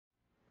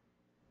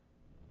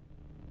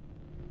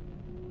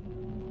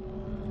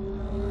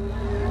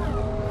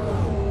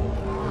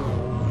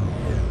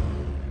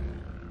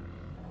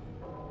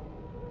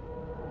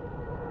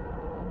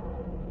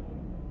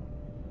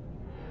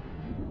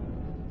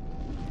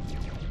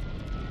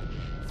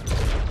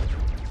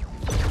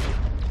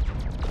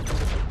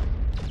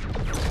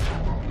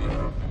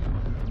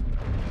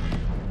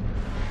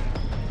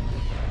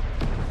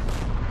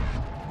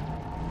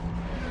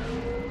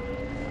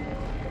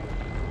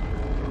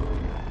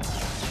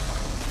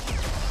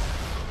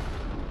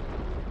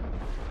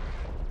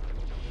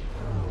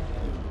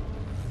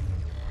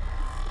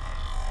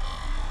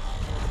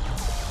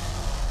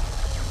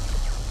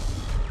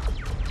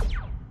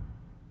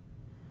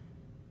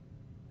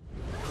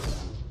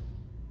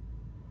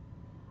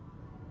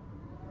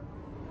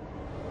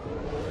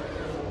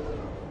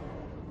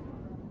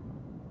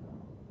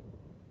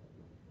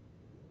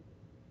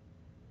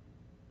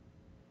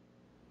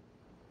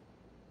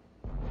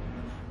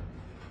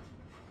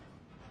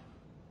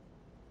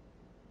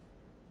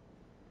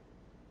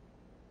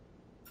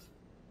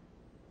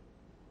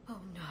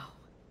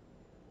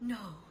No.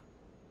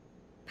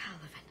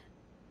 Palaven.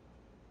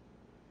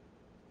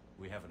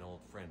 We have an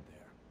old friend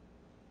there.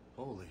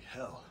 Holy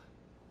hell.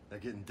 They're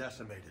getting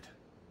decimated.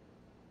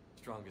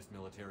 Strongest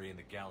military in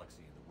the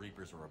galaxy, and the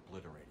Reapers are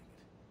obliterating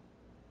it.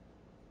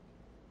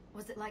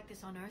 Was it like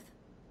this on Earth?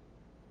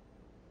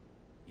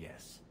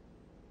 Yes.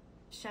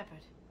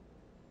 Shepard.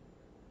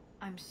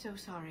 I'm so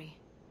sorry.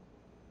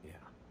 Yeah.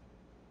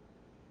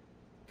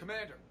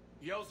 Commander,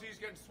 the LZ's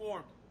getting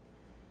swarmed.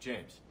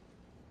 James,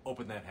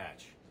 open that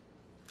hatch.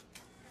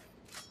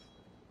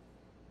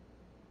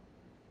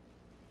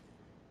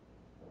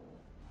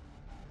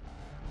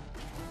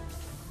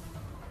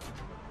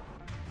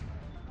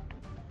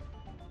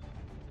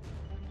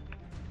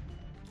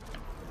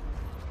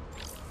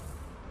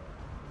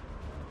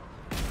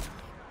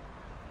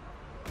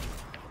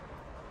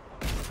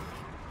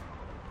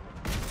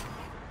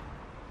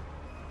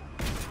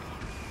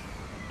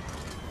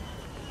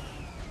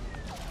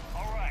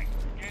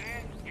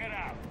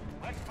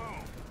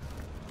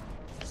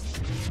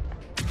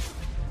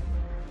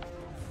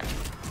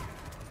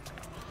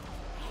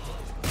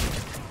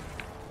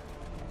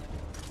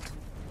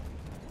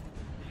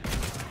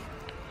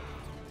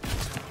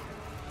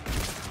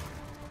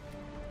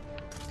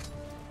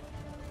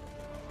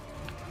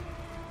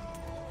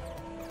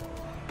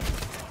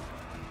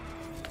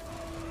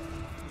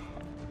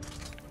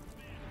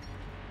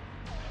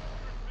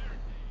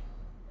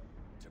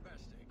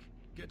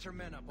 Get your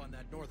men up on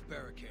that north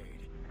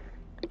barricade.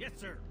 Yes,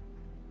 sir.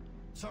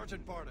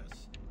 Sergeant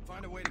Bartis,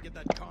 find a way to get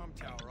that comm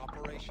tower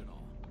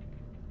operational.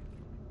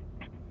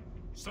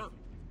 Sir.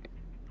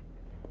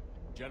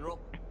 General?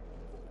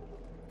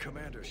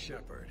 Commander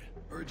Shepard.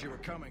 Heard you were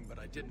coming, but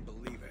I didn't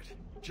believe it.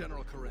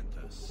 General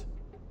Corinthus.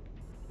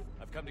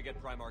 I've come to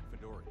get Primarch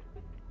Fedorian.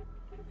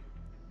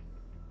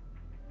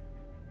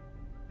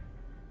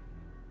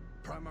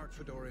 Primarch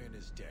Fedorian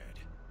is dead.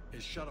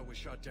 His shuttle was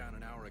shut down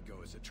an hour ago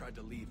as it tried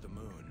to leave the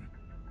moon.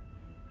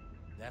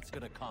 That's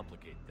gonna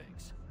complicate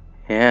things.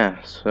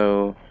 Yeah,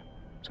 so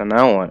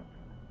now what?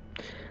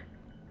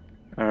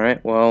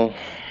 Alright, well,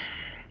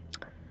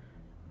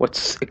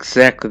 what's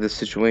exactly the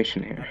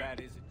situation How here? bad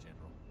is it,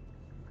 General?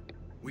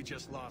 We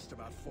just lost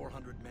about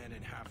 400 men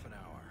in half an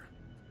hour.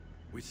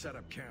 We set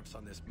up camps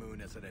on this moon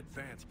as an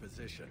advanced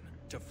position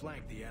to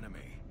flank the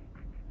enemy.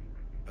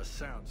 A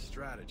sound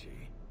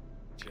strategy.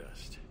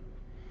 Just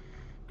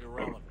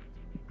Irrelevant.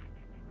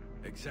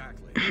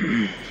 exactly.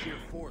 The sheer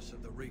force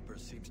of the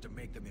Reapers seems to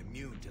make them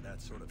immune to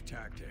that sort of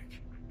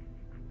tactic.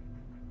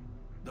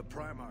 The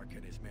Primarch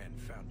and his men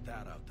found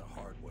that out the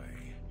hard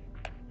way.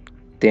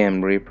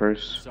 Damn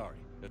Reapers. Sorry,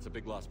 that's a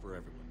big loss for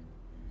everyone.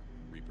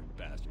 Reaper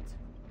bastards.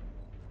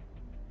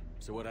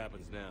 So what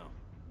happens now?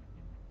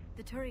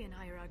 The Turian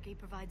hierarchy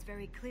provides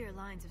very clear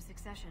lines of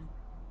succession.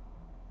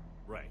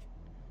 Right.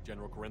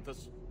 General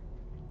Corinthus?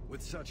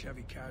 With such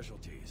heavy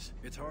casualties,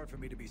 it's hard for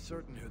me to be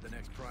certain who the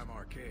next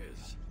Primarch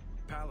is.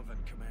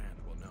 Palaven Command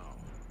will know.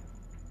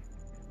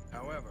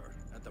 However,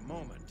 at the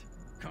moment,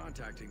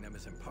 contacting them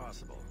is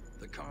impossible.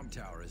 The comm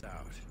tower is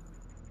out.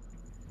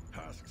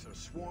 Husks are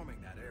swarming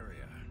that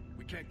area.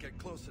 We can't get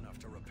close enough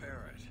to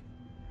repair it.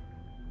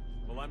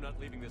 Well, I'm not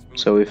leaving this moon.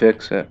 So we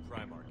fix it.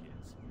 Primarch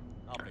is.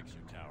 I'll fix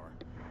your tower.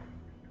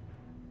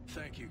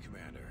 Thank you,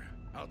 Commander.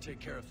 I'll take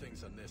care of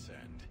things on this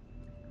end.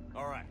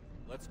 All right,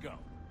 let's go.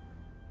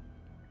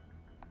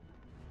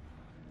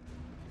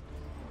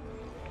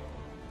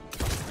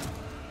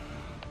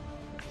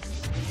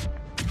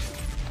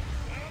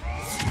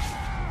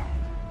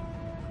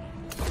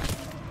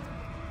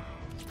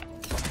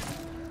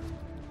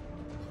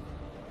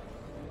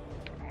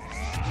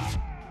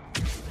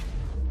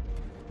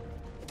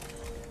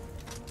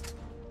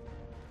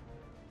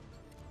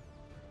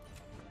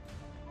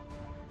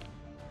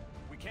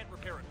 We can't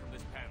repair it from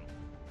this panel.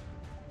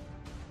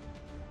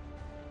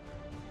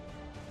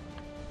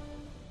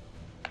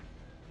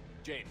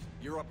 James,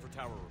 you're up for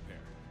tower repair.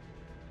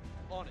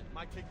 On it.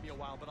 Might take me a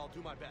while, but I'll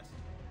do my best.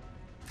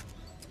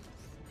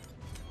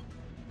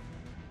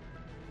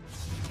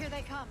 Here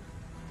they come.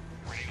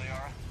 Ready,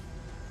 Liara?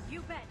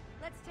 You bet.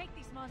 Let's take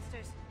these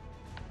monsters.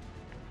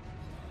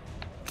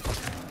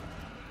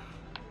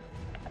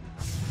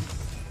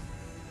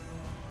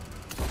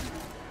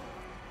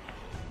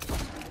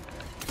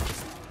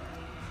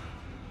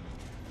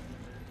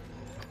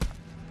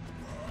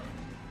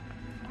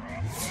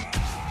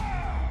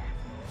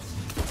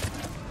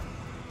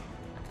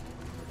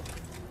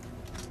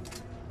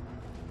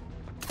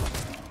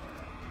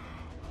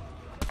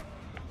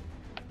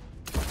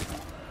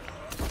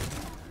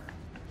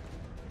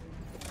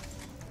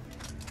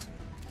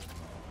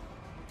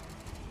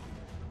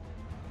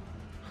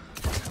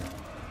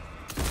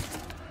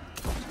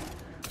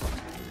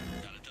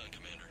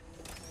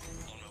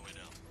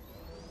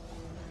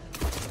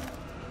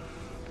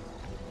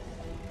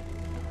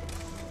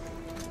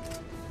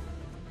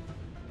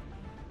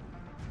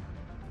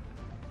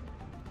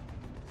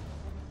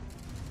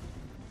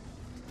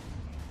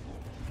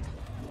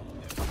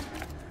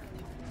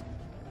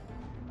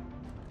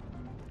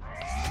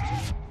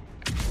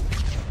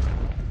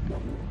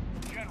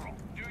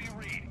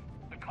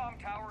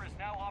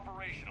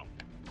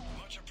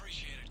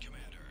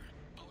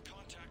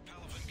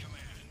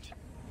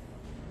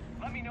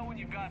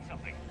 got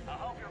something. I'll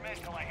help your men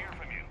till I hear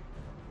from you.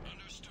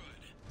 Understood.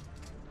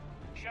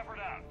 Shepard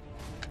out.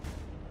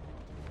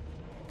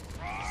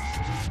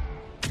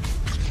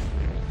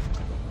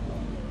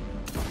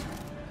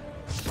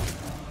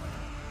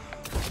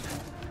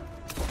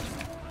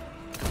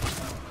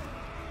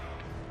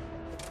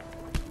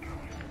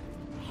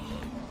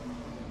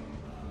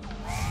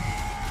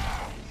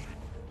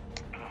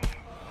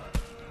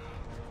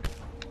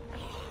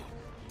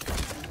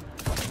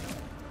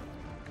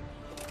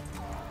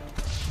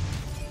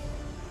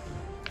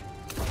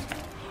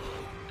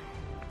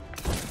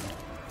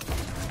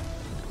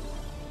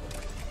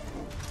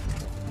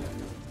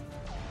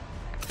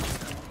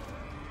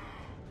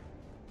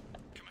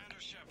 Commander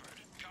Shepard,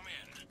 come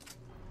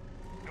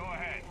in. Go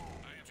ahead.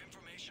 I have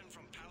information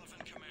from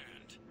Palaven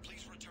Command.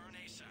 Please return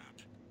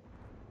ASAP.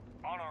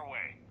 On our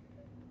way.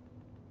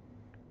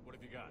 What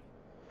have you got?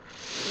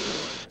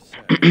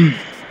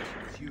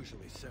 It's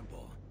usually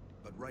simple,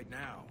 but right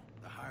now,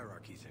 the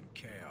hierarchy's in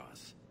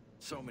chaos.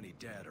 So many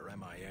dead or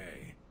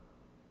MIA.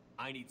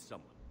 I need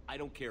someone. I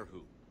don't care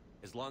who.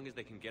 As long as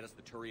they can get us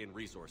the Turian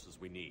resources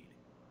we need.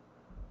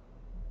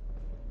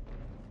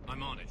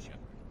 I'm on it, Shepard.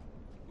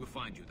 We'll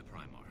find you the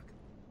Primarch.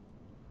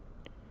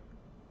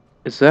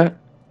 Is that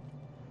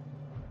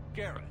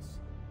Garrus!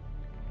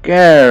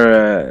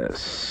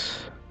 Garrus?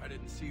 I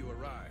didn't see you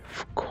arrive.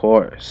 Of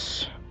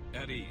course.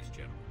 At ease,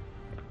 General.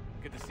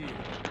 Good to see you.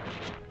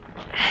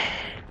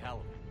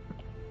 Palaven.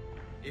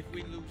 If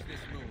we lose this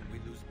moon, we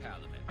lose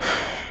Palaven.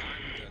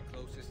 I'm the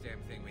closest damn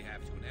thing we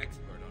have to an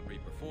expert on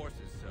Reaper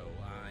forces, so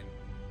I'm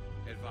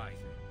advising.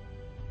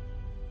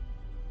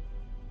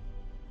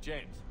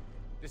 James,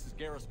 this is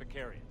Garrus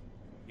Vicarian.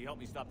 He helped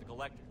me stop the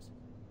Collectors.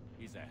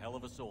 He's a hell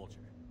of a soldier.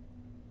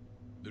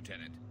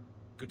 Lieutenant,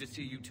 good to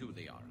see you too,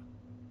 Liara.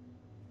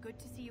 Good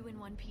to see you in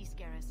one piece,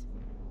 Garrus.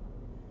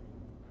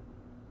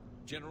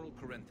 General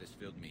Corinthus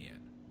filled me in.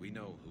 We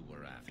know who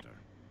we're after.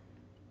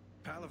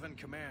 Palaven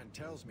Command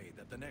tells me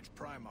that the next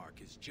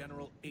Primarch is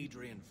General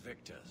Adrian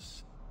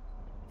Victus.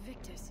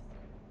 Victus.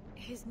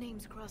 His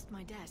name's crossed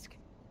my desk.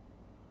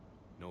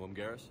 Know him,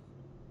 Garrus?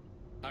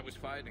 I was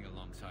fighting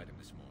alongside him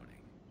this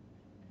morning.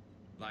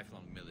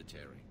 Lifelong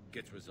military,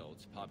 gets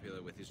results,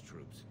 popular with his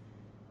troops.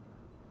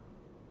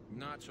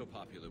 Not so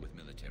popular with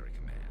military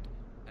command.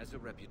 Has a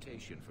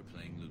reputation for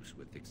playing loose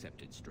with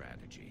accepted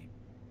strategy.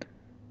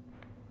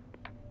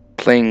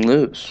 Playing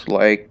loose,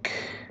 like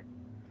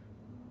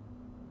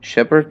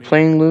Shepard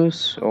playing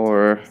loose,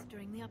 or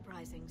During the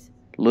uprisings,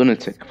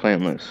 lunatic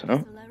playing loose, huh?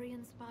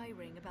 Solarian spy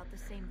ring about the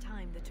same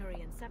time the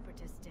Turian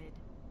separatists did.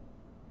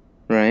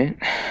 Right.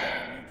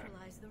 To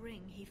neutralize the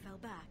ring, he fell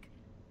back.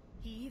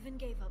 He even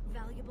gave up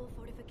valuable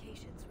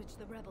fortifications which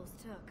the rebels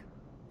took.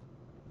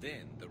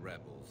 Then the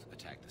rebels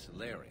attacked the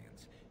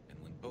Solarians, and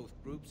when both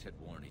groups had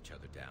worn each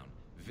other down,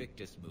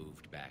 Victus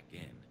moved back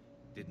in.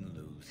 Didn't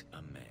lose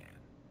a man.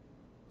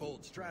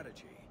 Bold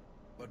strategy,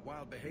 but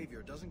wild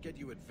behavior doesn't get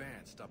you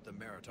advanced up the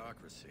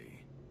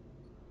meritocracy.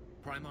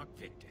 Primarch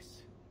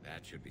Victus.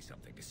 That should be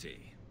something to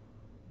see.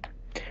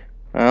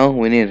 Well,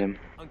 we need him.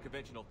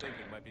 Unconventional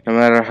thinking might be No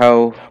matter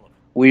how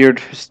weird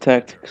his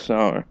tactics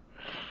are.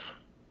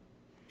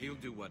 He'll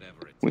do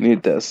whatever it takes. We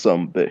need that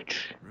bitch.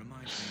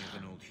 Reminds me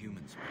of an old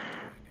human spectre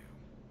I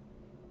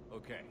knew.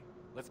 Okay,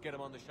 let's get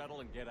him on the shuttle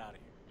and get out of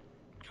here.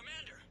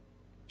 Commander!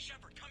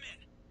 Shepard, come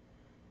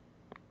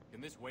in!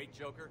 Can this wait,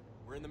 Joker?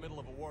 We're in the middle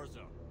of a war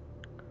zone.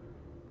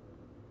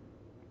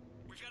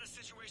 We've got a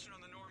situation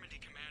on the Normandy,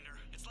 Commander.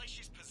 It's like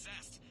she's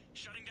possessed.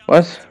 Shutting down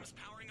What? systems,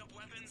 powering up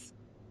weapons.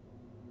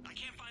 I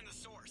can't find the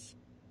source.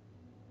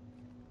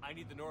 I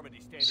need the Normandy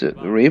standing Is it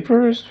by. the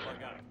Reapers?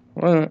 Plug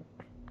out. What?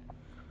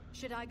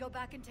 Should I go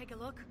back and take a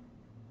look?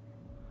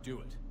 Do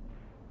it.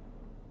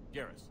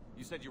 Garrus,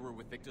 you said you were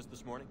with Victus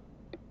this morning?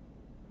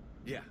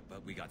 Yeah,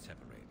 but we got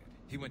separated.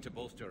 He went to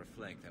bolster a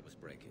flank that was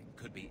breaking.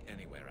 Could be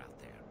anywhere out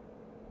there.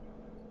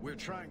 We're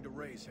trying to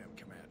raise him,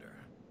 Commander.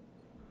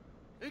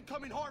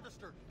 Incoming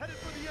harvester, headed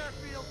for the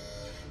airfield.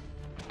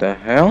 The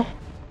hell?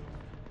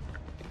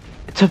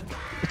 It's a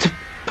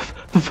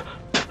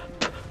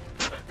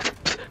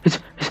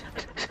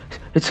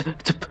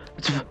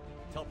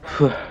Tell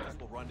Primarch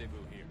we'll rendezvous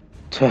here.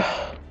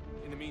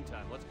 In the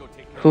meantime, let's go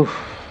take care of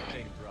the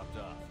thing dropped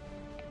off.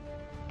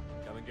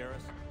 Coming,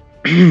 Garrus?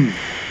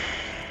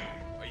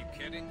 Are you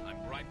kidding? I'm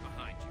right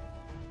behind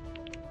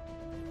you.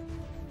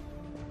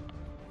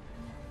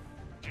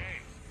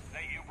 James,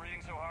 that you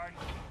breathing so hard?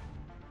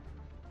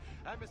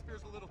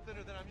 Atmosphere's a little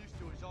thinner than I'm used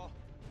to, is all.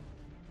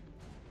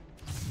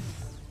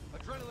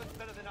 Adrenaline's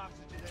better than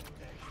oxygen any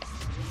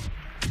day.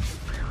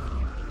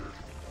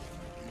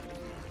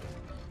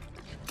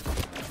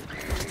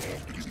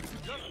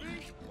 Just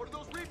me? Or do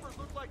those Reapers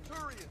look like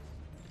Turians?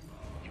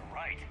 You're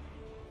right.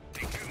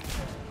 They do.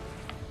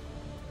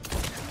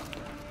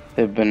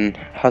 They've been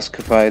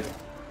huskified.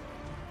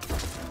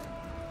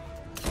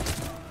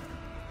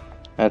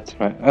 That's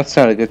right. That's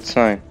not a good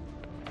sign.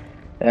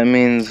 That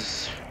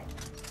means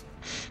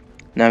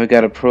now we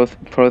got a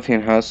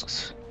Prothean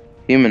husks,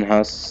 human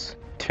husks,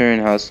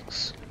 Turian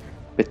husks,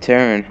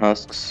 Batarian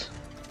husks.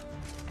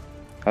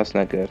 That's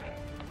not good.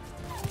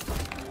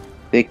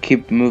 they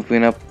keep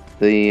moving up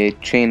the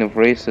chain of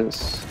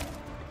races,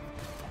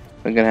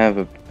 they're gonna have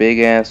a big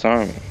ass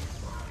army.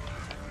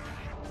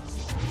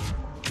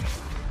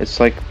 It's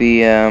like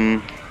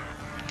the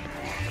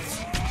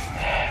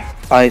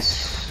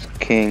Ice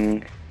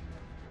King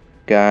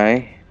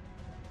guy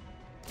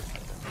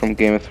from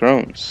Game of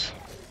Thrones.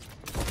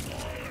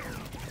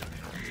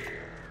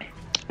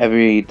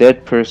 Every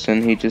dead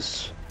person he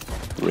just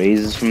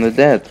raises from the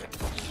dead.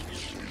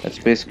 That's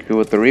basically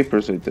what the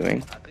Reapers are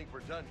doing.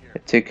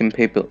 They're taking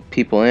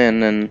people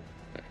in and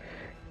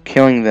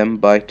killing them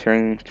by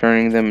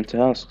turning them into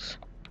husks.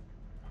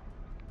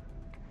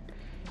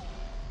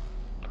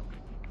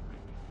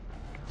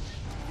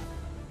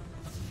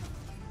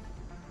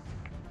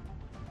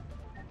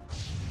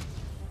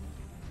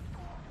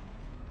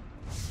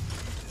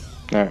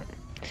 Alright.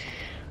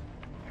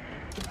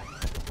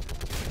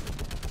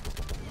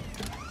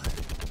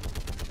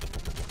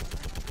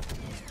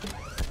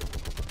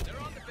 They're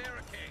on the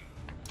barricade.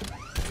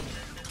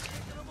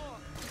 Come on.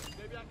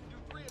 Maybe I can do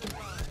 3 at a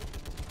time.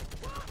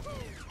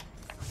 Wahoo!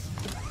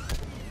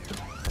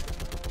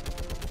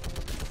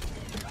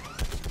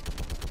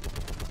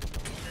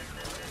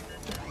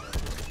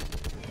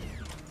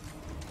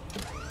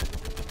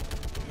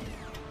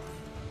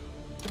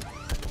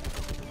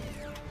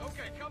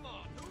 Okay, come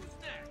on. Who's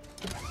next?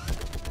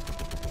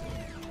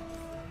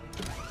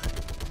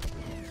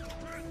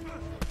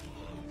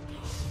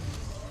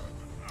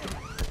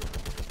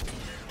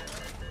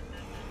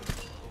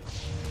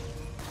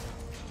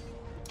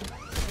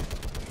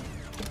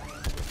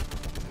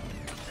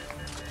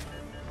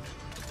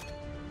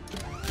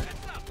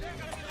 Heads up, they're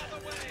gonna get on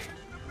the way.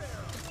 The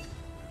barrel.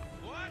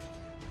 What?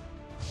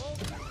 Hold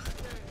this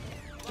thing.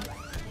 Like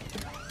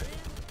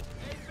big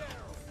in a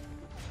barrel.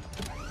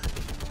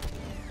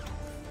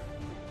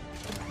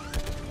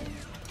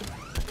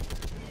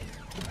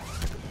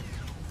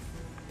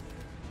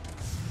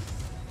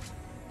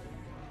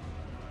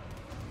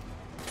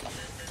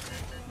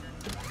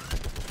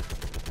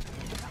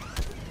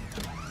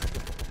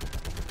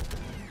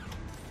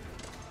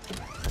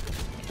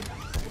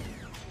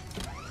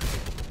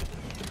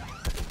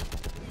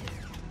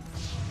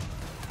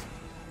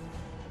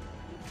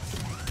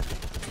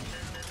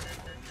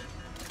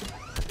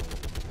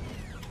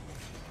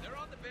 They're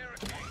on the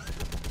barricade.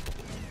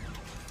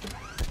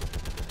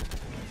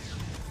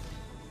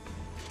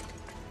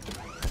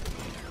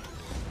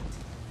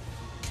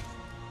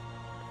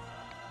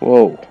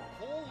 Whoa.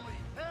 Holy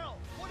hell!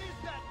 What is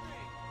that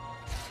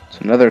thing? It's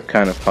another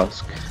kind of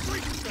husk.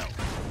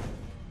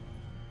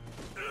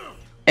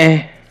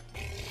 Eh.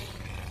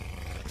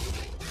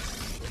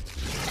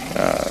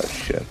 Ah,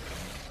 shit.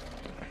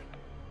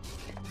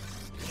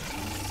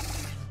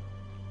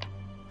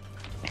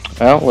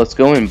 Well, let's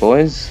go in,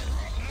 boys.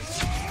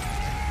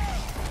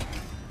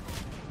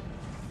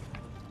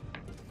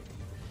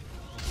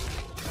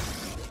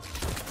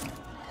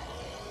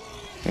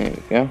 There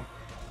we go.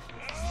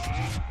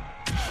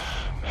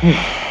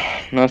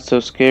 Not so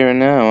scary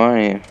now, are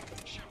you?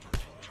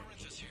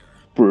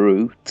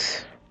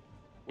 Brute.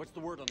 What's the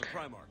word on the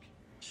Primarch?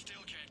 Still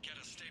can't get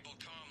a stable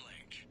comm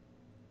link.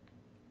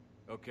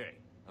 Okay,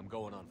 I'm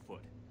going on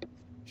foot.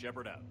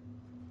 Shepard out.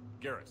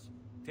 Garrus,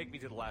 take me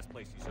to the last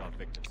place you saw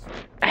Victus.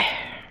 Damn it.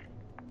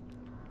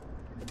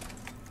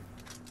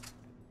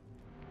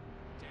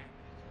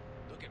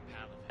 Look at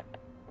Palaven.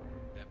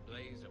 That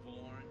blaze of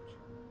orange.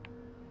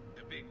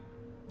 The big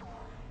one.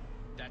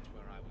 That's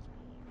where I was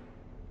born.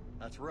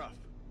 That's rough.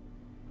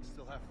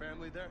 Still have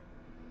family there?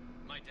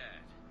 My dad.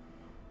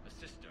 A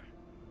sister.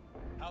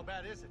 How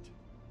bad is it?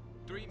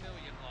 3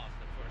 million lost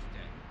the first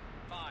day.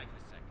 5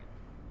 the second.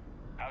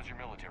 How's your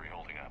military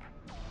holding up?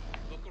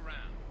 Look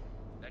around.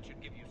 That should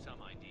give you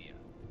some idea.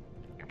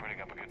 You're putting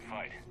up a good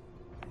fight.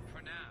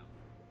 For now.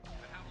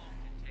 But how long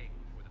did it take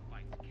before the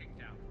fight's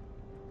kicked out?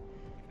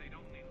 If they'd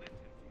only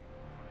listened.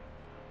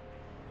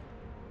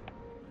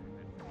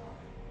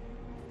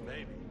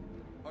 Maybe.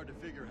 Hard to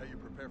figure how you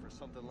prepare for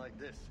something like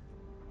this.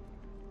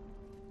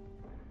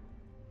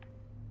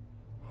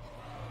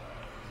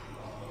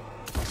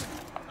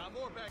 Got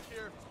more back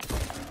here.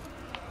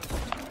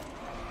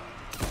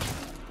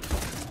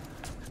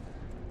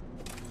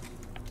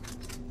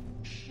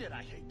 Shit,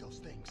 I hate those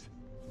things.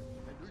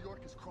 And New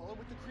York is crawling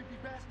with the creepy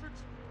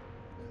bastards?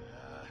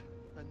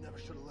 I never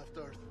should have left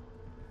Earth.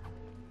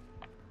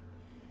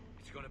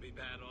 It's gonna be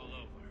bad all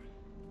over.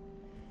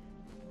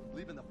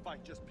 Leaving the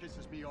fight just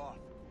pisses me off.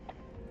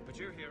 But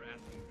you're here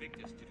asking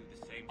Victus to do the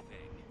same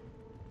thing.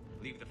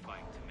 Leave the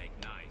fight to make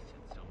nice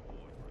in some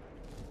boardroom.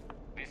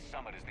 This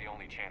summit is the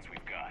only chance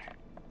we've got.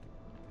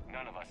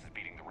 None of us is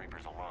beating the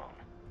Reapers alone.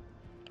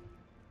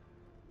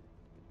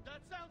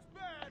 That sounds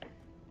bad.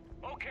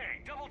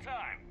 Okay, double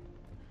time.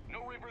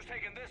 No Reapers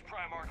taking this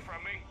Primarch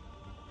from me.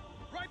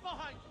 Right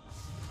behind you.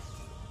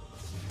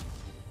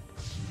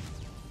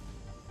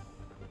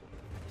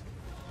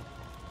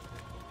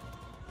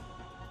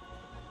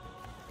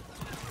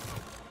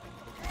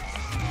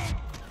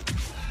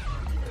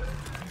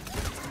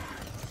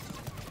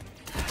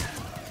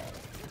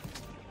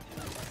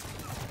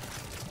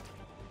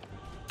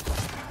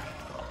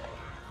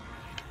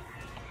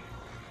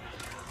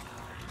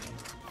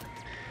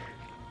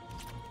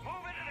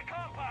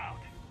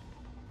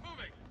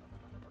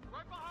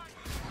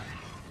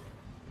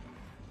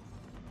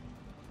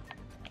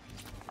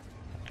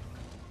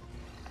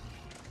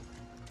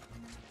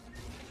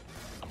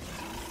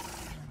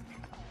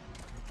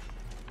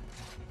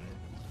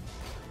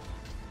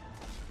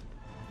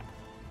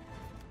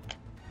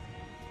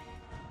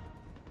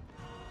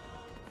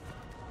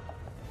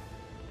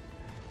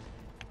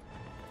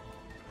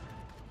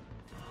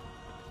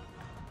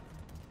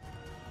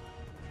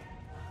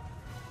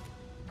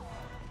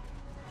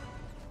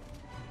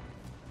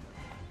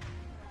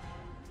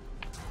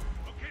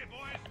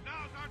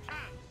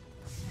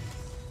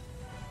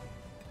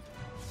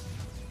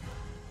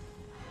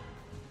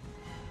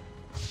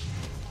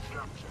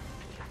 Looks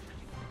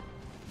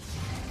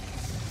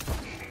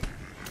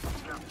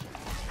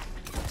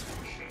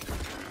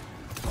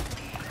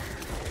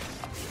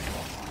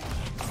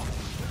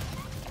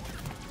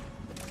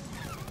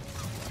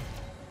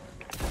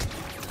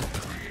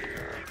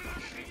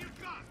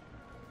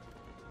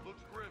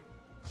grim.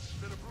 It's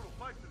been a brutal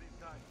fight for these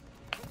guys.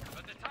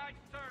 But the tide's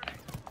turning.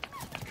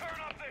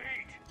 Turn up the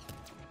heat.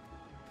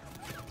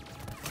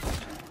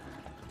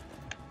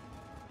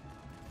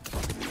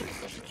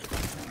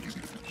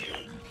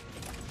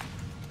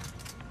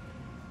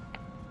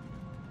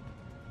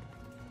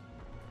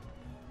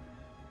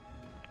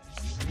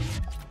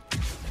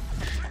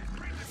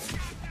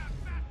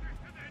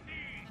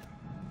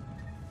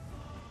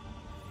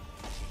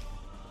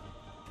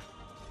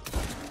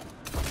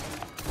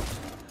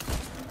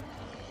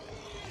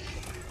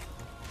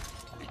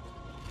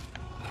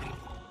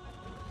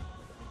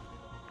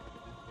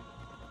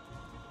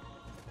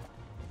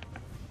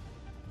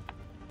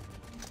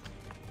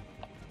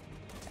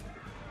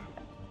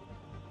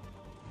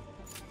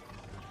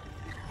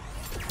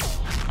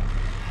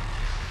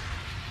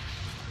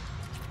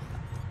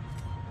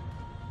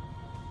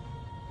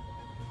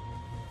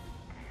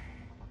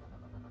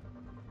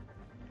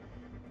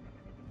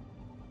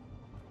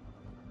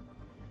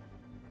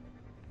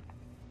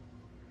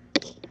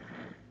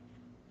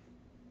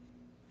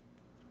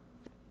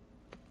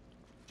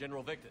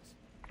 General Victus.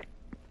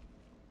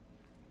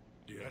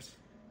 Yes?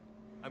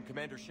 I'm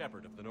Commander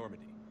Shepard of the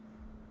Normandy.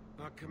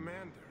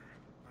 Commander.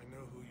 I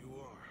know who you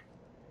are.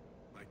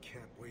 I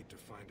can't wait to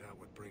find out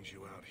what brings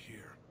you out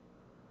here.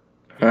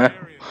 Huh?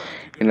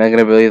 You're not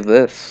gonna believe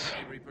this.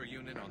 Reaper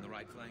unit on the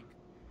right flank.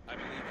 I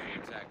believe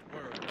your exact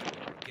words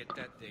are, get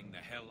that thing the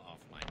hell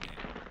off my men.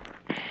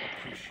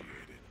 Appreciate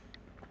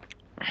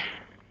it.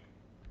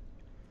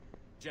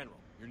 General,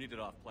 you're needed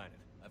off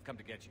planet. I've come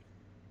to get you.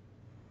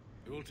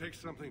 It will take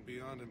something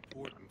beyond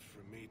important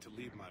for me to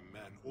leave my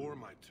men or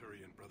my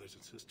Turian brothers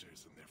and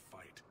sisters in their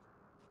fight.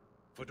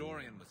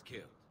 Fedorian was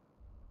killed.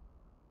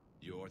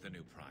 You're the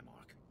new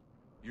Primarch.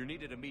 You're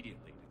needed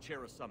immediately to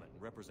chair a summit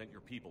and represent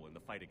your people in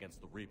the fight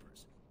against the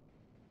Reapers.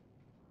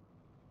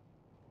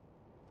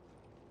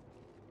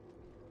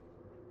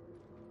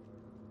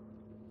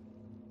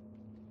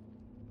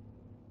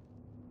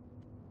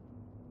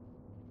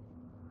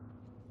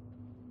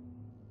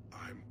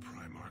 I'm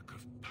Primarch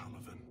of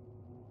Palaven.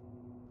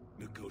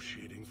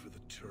 Negotiating for the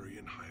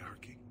Turian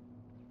hierarchy?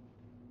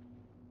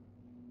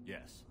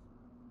 Yes.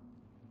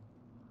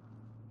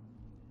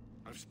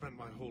 I've spent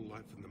my whole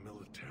life in the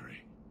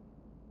military.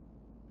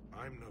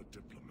 I'm no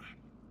diplomat.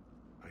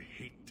 I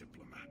hate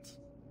diplomats.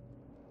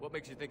 What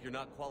makes you think you're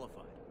not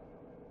qualified?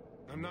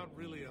 I'm not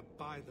really a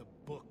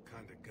by-the-book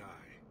kind of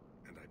guy,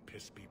 and I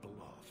piss people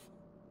off.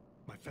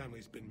 My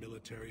family's been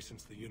military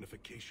since the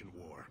Unification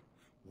War.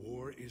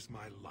 War is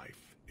my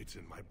life. It's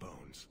in my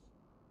bones.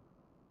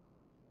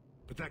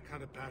 But that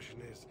kind of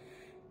passion is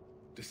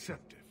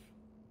deceptive.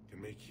 Can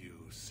make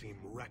you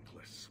seem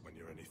reckless when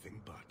you're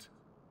anything but.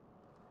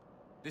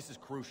 This is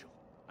crucial.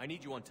 I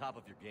need you on top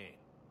of your game.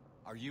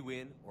 Are you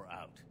in or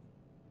out?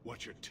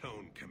 Watch your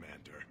tone,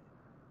 Commander.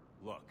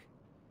 Look,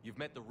 you've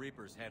met the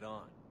Reapers head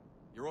on.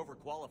 You're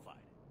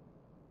overqualified.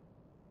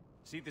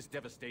 See this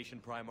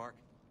devastation, Primarch?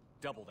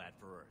 Double that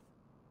for Earth.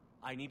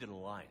 I need an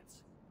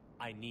alliance.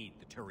 I need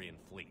the Turian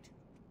fleet.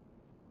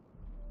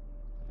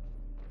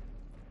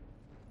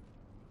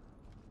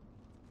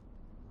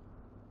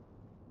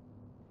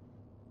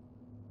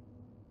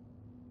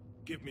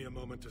 Give me a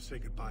moment to say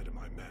goodbye to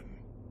my men.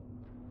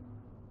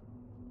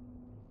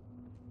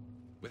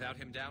 Without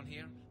him down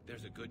here,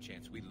 there's a good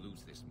chance we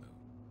lose this move.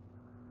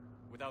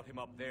 Without him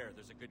up there,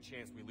 there's a good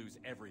chance we lose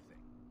everything.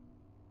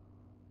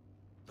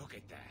 Look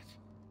at that.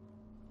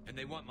 And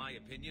they want my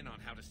opinion on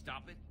how to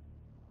stop it?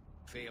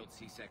 Failed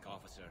CSEC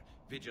officer,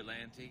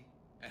 vigilante,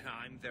 and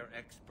I'm their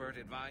expert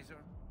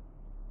advisor?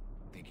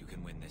 Think you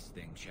can win this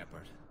thing,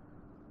 Shepard?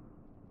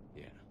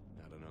 Yeah,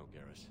 I don't know,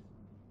 Garrus.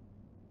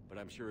 But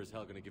I'm sure as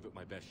hell gonna give it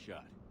my best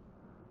shot.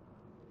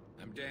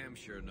 I'm damn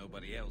sure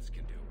nobody else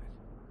can do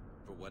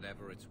it. For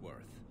whatever it's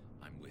worth,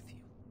 I'm with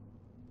you.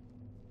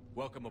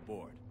 Welcome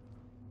aboard.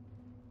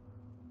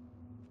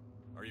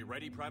 Are you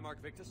ready, Primarch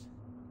Victus?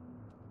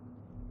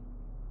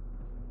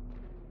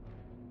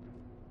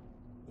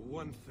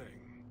 One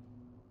thing.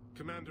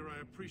 Commander, I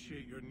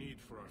appreciate your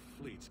need for our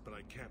fleets, but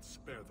I can't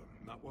spare them,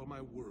 not while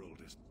my world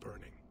is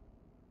burning.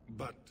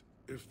 But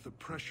if the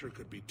pressure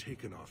could be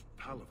taken off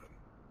Palaven...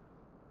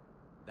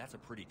 That's a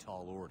pretty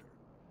tall order.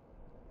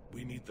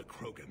 We need the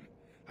Krogan.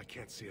 I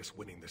can't see us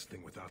winning this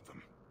thing without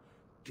them.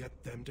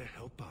 Get them to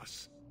help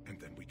us, and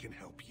then we can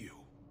help you.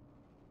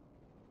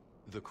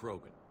 The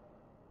Krogan.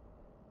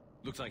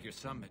 Looks like your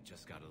summit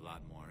just got a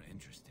lot more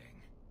interesting.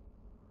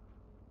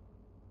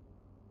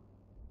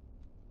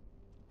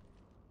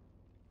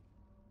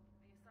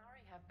 The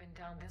Asari have been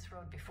down this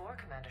road before,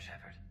 Commander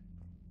Shepard.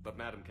 But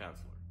Madam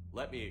Counselor,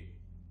 let me...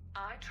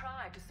 I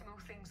tried to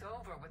smooth things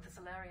over with the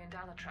Solarian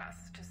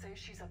Dalatras. To say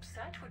she's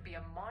upset would be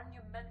a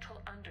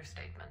monumental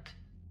understatement.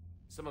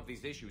 Some of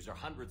these issues are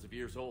hundreds of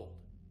years old.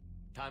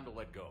 Time to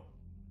let go.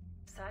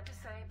 Sad to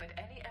say, but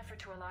any effort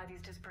to ally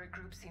these disparate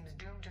groups seems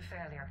doomed to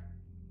failure.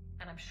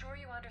 And I'm sure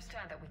you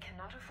understand that we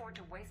cannot afford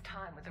to waste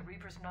time with the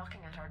Reapers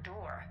knocking at our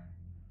door.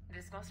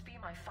 This must be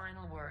my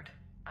final word.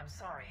 I'm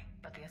sorry,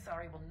 but the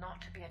Asari will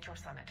not be at your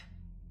summit.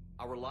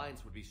 Our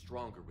alliance would be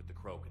stronger with the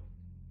Krogan.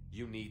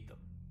 You need them.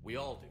 We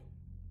all do.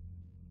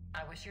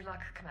 I wish you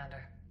luck,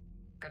 Commander.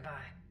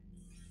 Goodbye.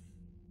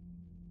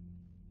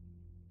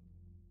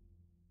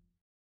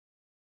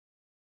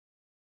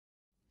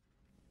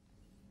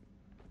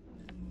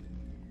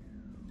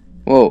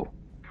 Whoa.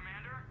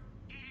 Commander,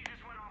 Edie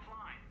just went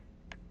offline.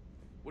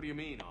 What do you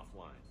mean,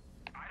 offline?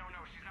 I don't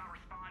know, she's not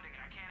responding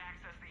and I can't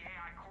access the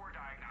AI core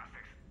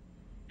diagnostics.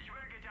 You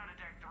better get down to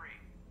deck 3.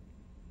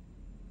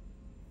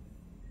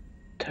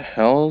 The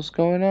hell's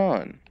going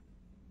on?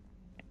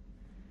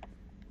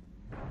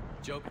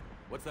 Joker,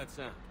 what's that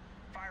sound?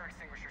 Fire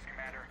extinguishers,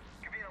 Commander.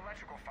 Could be an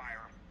electrical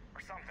fire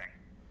or something.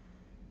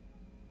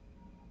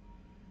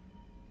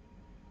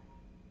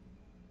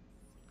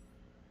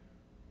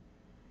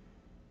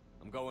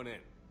 I'm going in.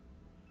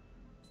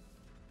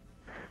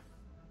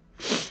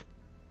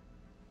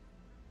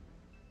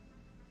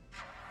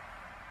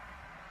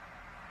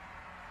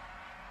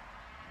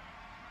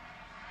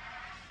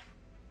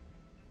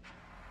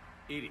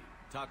 Edie,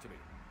 talk to me.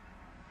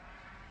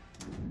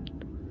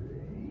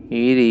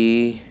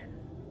 Edie.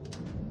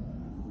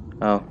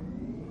 Oh.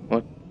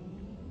 What?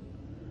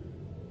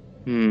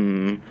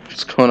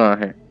 What's going on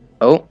here?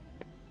 Oh.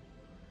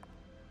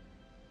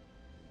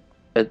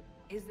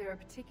 Is there a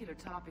particular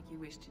topic you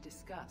wish to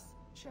discuss,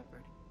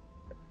 Shepard?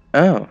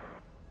 Oh.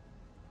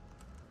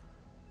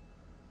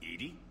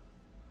 Edie?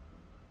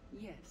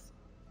 Yes.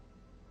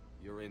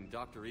 You're in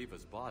Dr.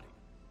 Eva's body.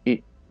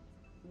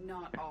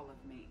 Not all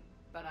of me,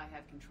 but I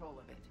have control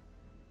of it.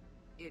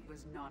 It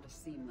was not a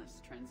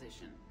seamless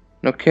transition.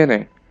 No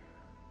kidding.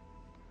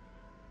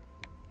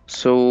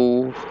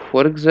 So,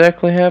 what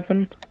exactly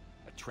happened?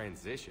 A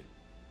transition?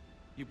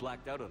 You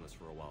blacked out on us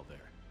for a while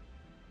there.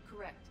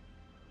 Correct.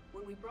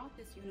 When we brought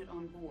this unit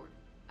on board,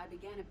 I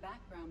began a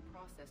background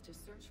process to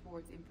search for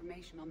its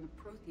information on the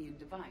Prothean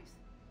device.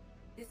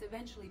 This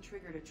eventually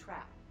triggered a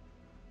trap.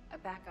 A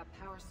backup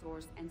power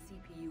source and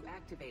CPU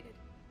activated,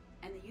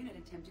 and the unit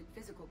attempted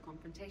physical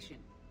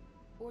confrontation.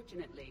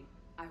 Fortunately,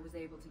 I was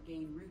able to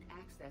gain root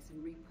access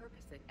and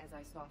repurpose it as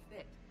I saw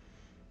fit.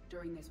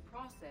 During this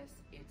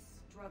process, it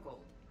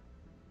struggled.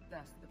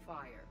 Thus the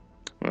fire.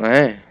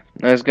 Hey,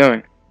 nice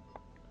going.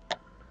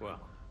 Well,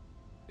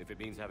 if it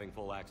means having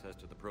full access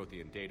to the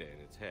Prothean data in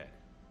its head,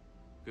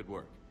 good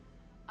work.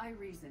 I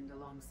reasoned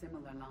along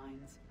similar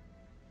lines.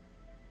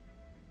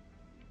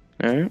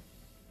 Alright.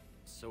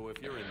 So if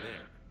you're in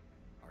there,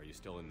 are you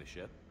still in the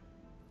ship?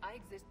 I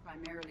exist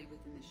primarily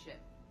within the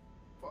ship.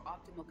 For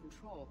optimal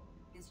control,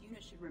 this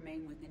unit should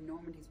remain within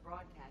Normandy's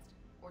broadcast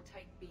or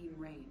tight beam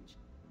range.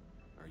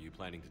 Are you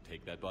planning to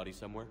take that body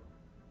somewhere?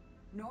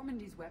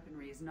 Normandy's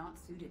weaponry is not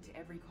suited to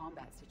every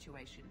combat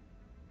situation.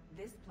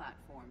 This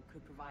platform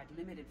could provide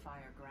limited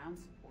fire ground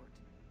support.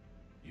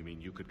 You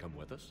mean you could come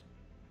with us?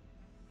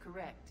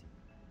 Correct.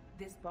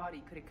 This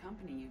body could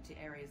accompany you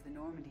to areas the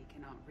Normandy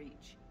cannot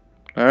reach.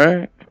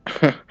 Alright.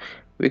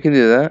 We can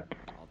do that.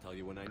 I'll tell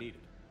you when I need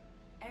it.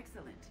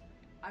 Excellent.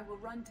 I will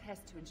run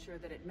tests to ensure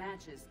that it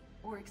matches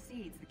or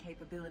exceeds the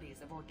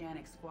capabilities of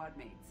organic squad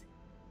mates.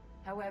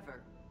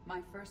 However,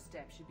 my first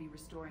step should be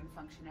restoring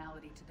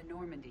functionality to the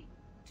Normandy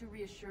to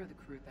reassure the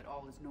crew that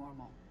all is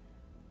normal.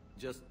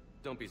 Just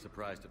don't be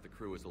surprised if the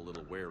crew is a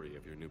little wary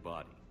of your new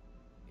body.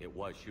 It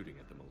was shooting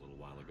at them a little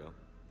while ago.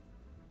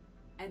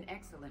 An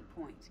excellent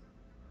point.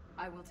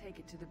 I will take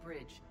it to the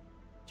bridge.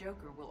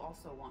 Joker will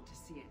also want to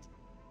see it.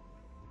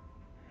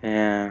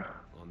 Yeah.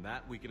 On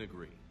that, we can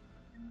agree.